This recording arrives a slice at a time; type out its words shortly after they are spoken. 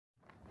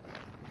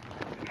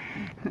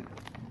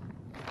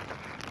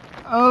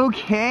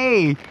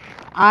Okay,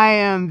 I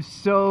am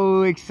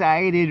so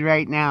excited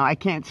right now. I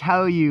can't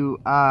tell you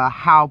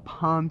how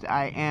pumped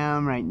I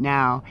am right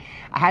now.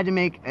 I had to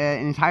make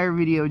an entire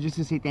video just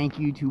to say thank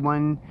you to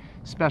one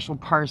special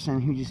person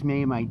who just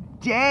made my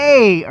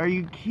day. Are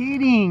you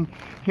kidding?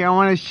 Here, I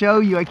want to show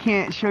you. I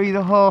can't show you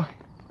the whole...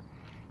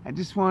 I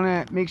just want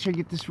to make sure I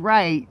get this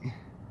right.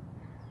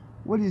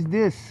 What is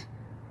this?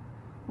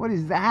 What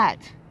is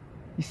that?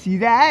 You see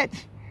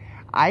that?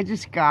 I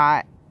just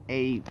got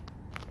a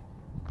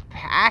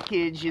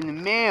package in the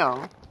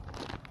mail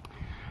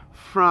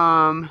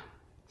from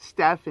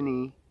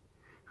Stephanie,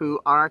 who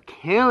are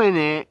killing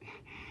it.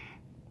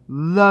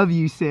 Love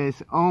you,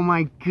 sis. Oh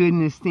my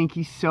goodness, thank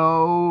you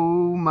so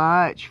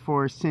much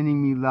for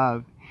sending me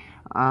love.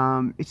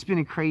 It's been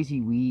a crazy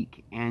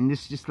week, and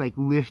this just like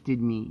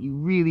lifted me. You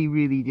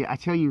really did. I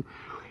tell you,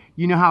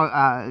 you know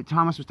how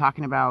Thomas was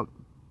talking about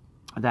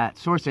that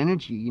source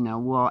energy, you know,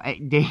 well,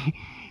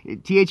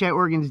 THI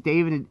Oregon's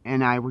David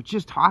and I were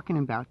just talking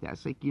about that.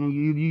 It's like, you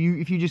know,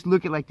 if you just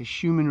look at like the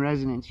Schumann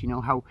resonance, you know,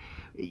 how,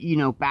 you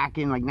know, back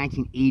in like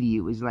 1980,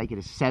 it was like at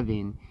a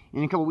 7,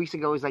 and a couple weeks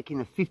ago it was like in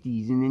the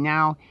 50s, and then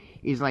now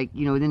is like,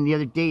 you know, then the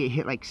other day it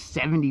hit like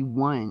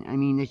 71. I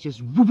mean, it's just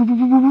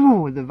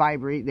the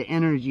vibrate, the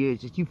energy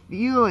is just, you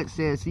feel it,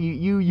 sis.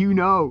 You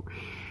know.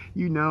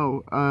 You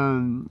know,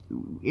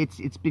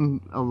 it's been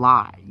a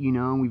lot, you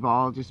know, and we've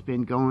all just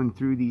been going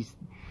through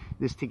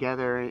this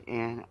together,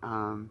 and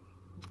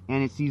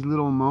it's these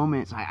little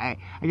moments. I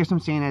guess what I'm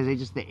saying is,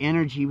 just the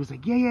energy was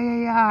like, yeah,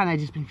 and I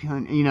just been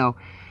feeling, you know,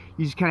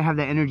 you just kind of have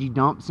that energy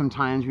dump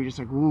sometimes where you're just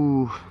like,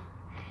 ooh,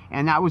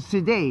 and that was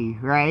today,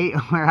 right,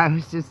 where I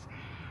was just,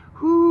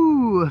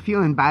 ooh,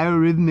 feeling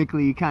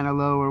biorhythmically kind of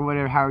low, or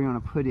whatever, however you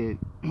want to put it.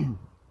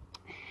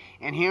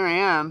 And here I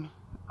am,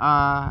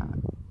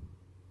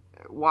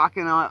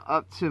 walking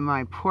up to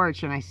my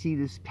porch, and I see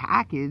this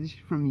package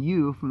from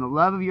you, from the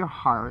love of your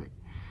heart,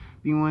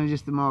 being one of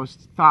just the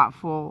most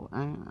thoughtful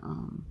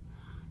and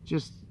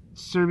just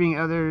serving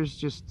others,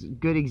 just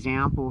good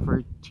example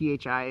for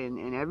THI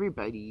and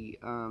everybody.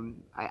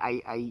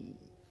 I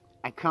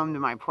come to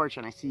my porch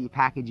and I see a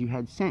package you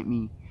had sent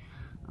me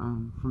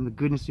from the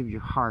goodness of your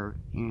heart,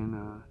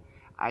 and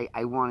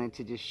I wanted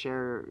to just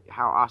share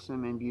how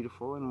awesome and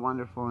beautiful and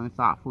wonderful and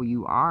thoughtful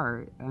you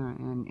are,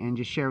 and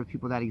just share with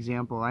people that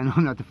example. I know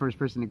I'm not the first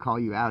person to call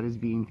you out as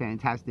being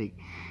fantastic,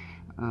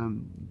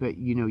 but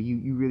you know,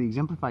 you really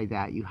exemplify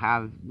that. You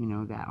have, you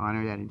know, that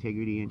honor, that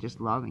integrity, and just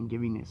love and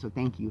giving it. So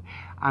thank you.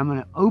 I'm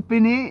gonna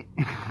open it.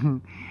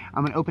 I'm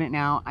gonna open it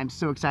now. I'm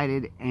so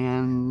excited,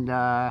 and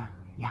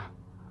yeah,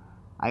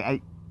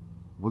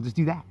 we'll just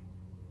do that.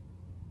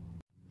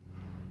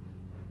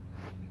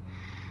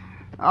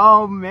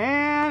 Oh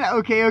man,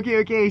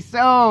 okay.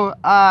 So,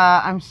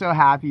 I'm so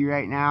happy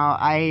right now.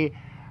 I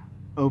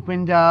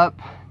opened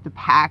up the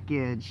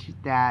package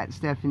that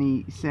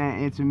Stephanie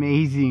sent. It's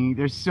amazing.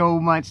 There's so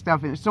much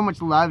stuff, and there's so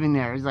much love in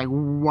there. It's like,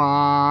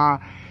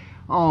 wow.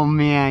 Oh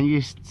man,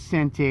 you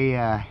sent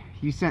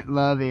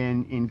love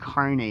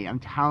incarnate. I'm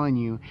telling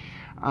you.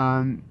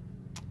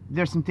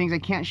 There's some things I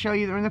can't show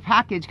you that are in the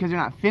package because they're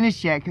not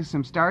finished yet, because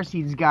some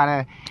starseeds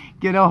gotta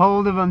get a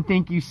hold of them.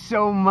 Thank you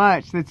so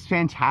much. That's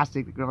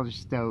fantastic. The girls are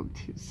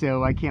stoked.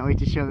 So I can't wait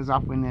to show this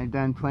off when they're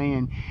done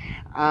playing.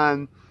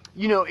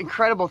 You know,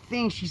 incredible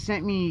things. She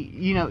sent me,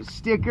 you know,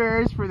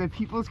 stickers for the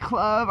People's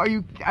Club.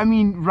 I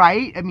mean,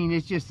 right? I mean,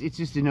 it's just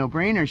a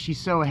no-brainer. She's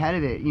so ahead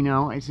of it, you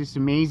know. It's just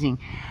amazing.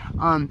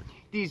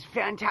 These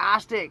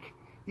fantastic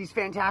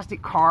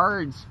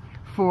cards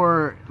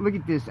for, look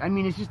at this. I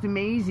mean, it's just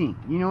amazing.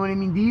 You know what I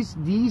mean?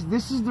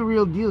 This is the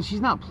real deal. She's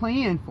not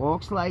playing,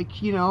 folks.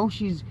 Like, you know,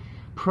 she's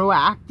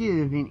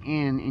proactive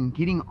and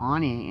getting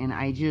on it, and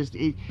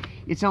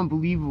it's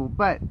unbelievable.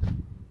 But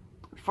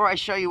before I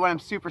show you what I'm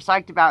super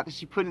psyched about that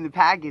she put in the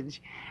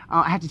package,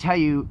 I have to tell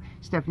you,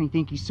 Stephanie,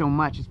 thank you so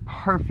much. It's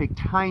perfect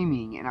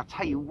timing, and I'll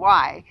tell you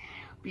why.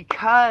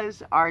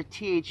 Because our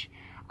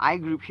THI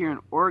group here in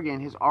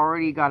Oregon has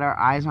already got our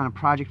eyes on a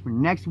project for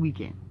next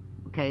weekend.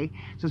 Okay,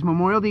 so it's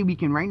Memorial Day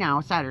weekend right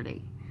now,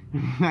 Saturday.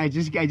 I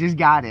just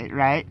got it,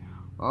 right?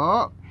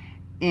 Oh,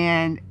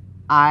 and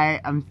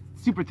I'm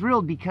super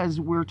thrilled because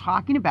we're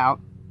talking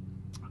about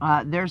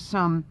there's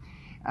some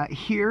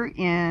here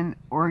in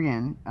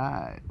Oregon.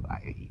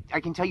 I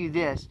can tell you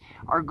this: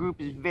 our group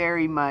is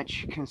very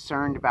much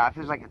concerned about, if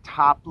there's like a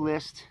top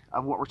list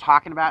of what we're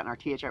talking about in our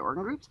THI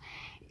Oregon groups,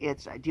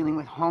 it's dealing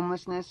with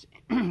homelessness,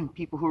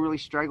 people who are really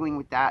struggling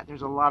with that.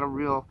 There's a lot of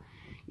real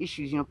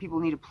issues. You know, people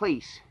need a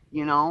place.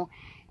 You know,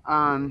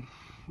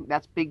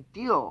 that's a big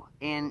deal,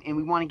 and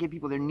we want to give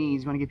people their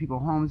needs. We want to give people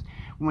homes.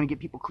 We want to give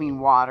people clean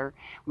water.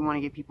 We want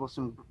to give people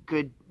some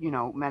good, you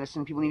know,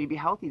 medicine. People need to be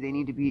healthy. They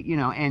need to be, you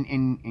know,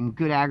 and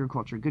good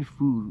agriculture, good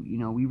food. You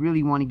know, we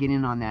really want to get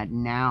in on that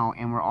now.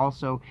 And we're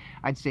also,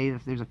 I'd say,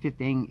 if there's a fifth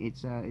thing,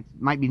 it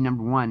might be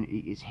number one,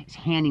 is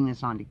handing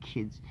this on to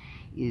kids,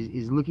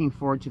 is looking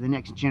forward to the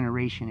next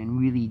generation and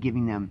really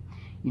giving them,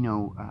 you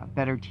know,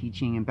 better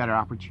teaching and better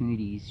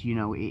opportunities. You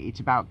know,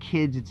 it's about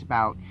kids. It's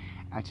about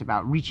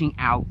reaching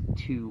out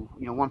to,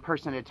 you know, one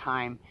person at a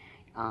time,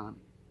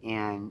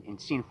 and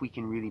seeing if we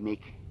can really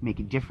make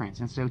a difference.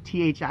 And so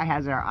THI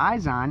has our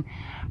eyes on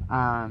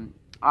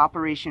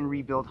Operation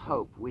Rebuild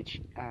Hope,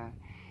 which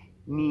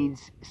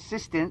needs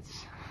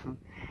assistance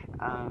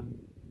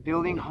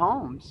building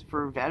homes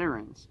for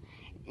veterans.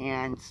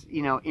 And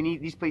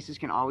these places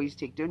can always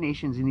take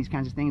donations and these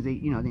kinds of things. They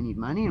need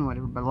money and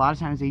whatever, but a lot of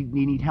times they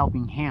need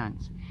helping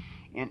hands.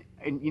 And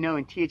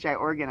in THI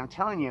Oregon, I'm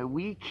telling you,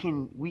 we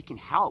can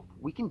help.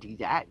 We can do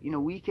that.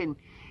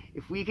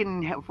 If we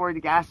can afford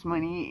the gas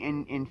money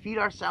and feed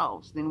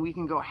ourselves, then we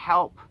can go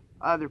help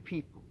other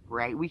people,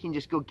 right? We can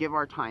just go give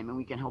our time and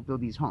we can help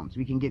build these homes.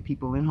 We can get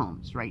people in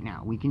homes right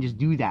now. We can just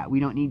do that. We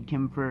don't need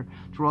Kim to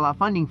roll out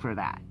funding for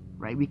that,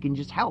 right? We can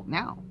just help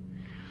now.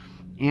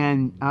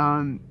 And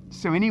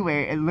so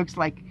anyway, it looks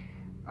like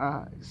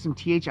some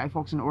THI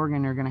folks in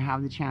Oregon are going to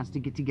have the chance to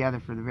get together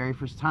for the very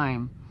first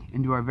time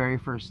and do our very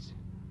first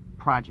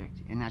project.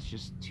 And that's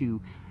just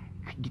to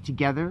get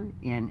together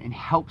and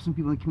help some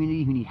people in the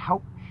community who need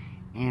help,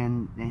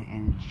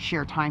 and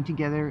share time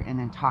together, and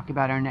then talk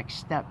about our next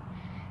step.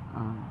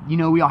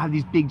 We all have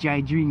these big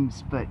giant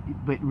dreams, but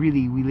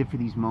really we live for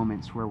these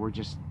moments where we're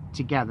just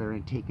together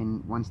and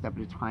taking one step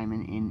at a time,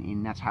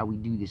 and that's how we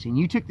do this. And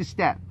you took the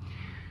step.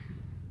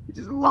 Which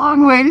is a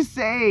long way to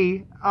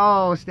say,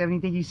 oh, Stephanie,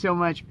 thank you so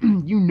much.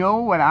 You know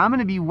what I'm going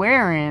to be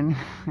wearing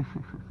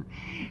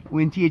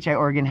when THI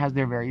Oregon has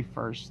their very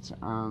first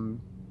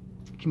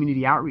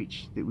community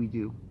outreach that we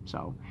do.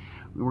 So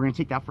we're going to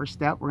take that first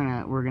step.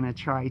 We're going to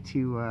try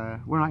to,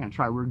 we're not going to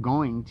try, we're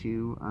going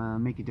to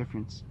make a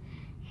difference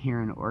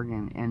here in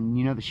Oregon. And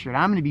the shirt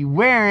I'm going to be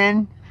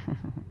wearing,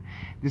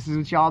 this is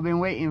what y'all been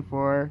waiting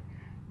for.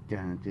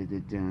 Dun dun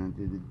dun dun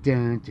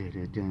dun dun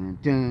dun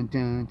dun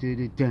dun dun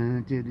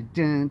dun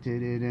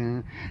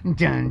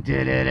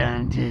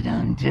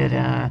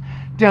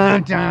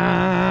dun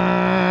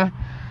dun.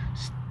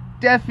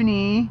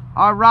 Stephanie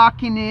are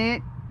rocking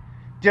it.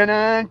 Dun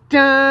dun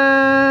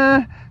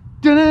dun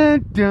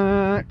dun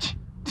dun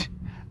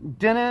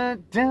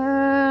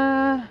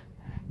dun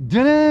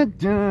dun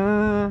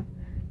dun.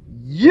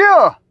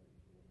 Yeah.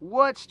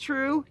 What's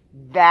true?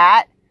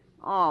 That.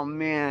 Oh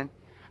man.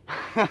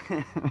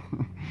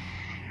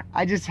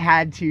 I just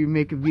had to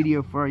make a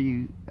video for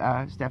you,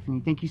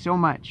 Stephanie. Thank you so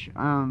much.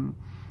 I'm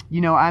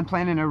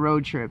planning a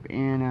road trip,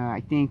 and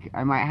I think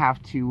I might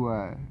have to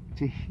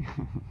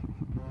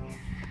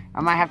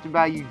I might have to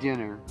buy you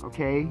dinner.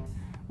 Okay,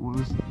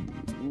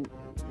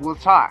 we'll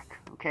talk.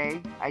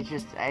 Okay, I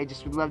just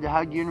would love to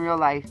hug you in real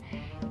life,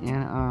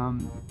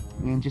 and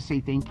just say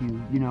thank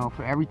you.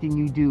 For everything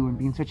you do and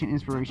being such an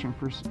inspiration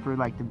for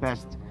like the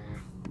best,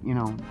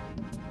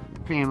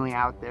 family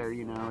out there,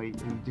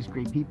 just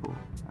great people,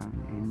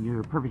 and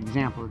you're a perfect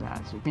example of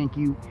that. So thank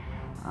you.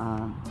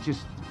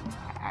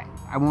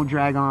 I won't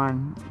drag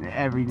on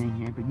everything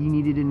here, but you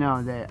needed to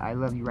know that I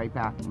love you right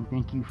back, and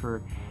thank you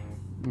for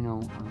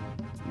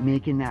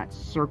making that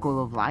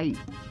circle of light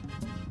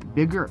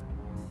bigger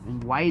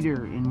and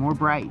wider and more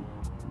bright.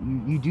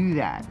 You do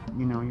that.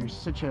 You're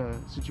such a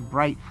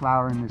bright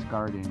flower in this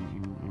garden,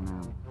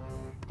 and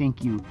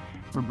thank you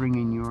for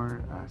bringing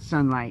your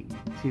sunlight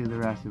to the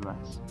rest of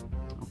us.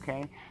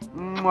 Okay?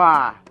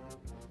 Mwah!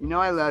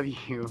 I love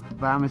you,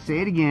 but I'm going to say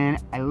it again.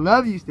 I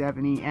love you,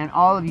 Stephanie, and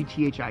all of you,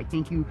 THI.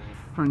 Thank you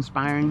for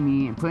inspiring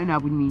me and putting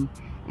up with me,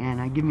 and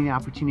giving me the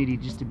opportunity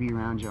just to be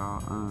around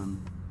y'all,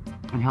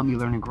 and help me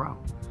learn and grow.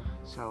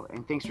 So,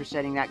 and thanks for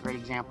setting that great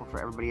example for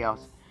everybody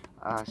else,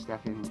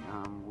 Stephanie.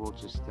 We'll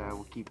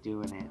keep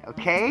doing it.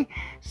 Okay?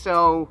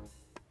 So,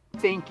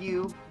 thank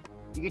you.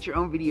 You get your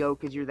own video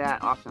because you're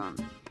that awesome.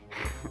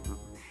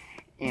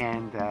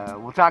 And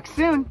we'll talk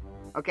soon.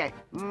 Okay.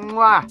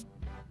 Mwah.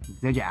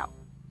 Zig out.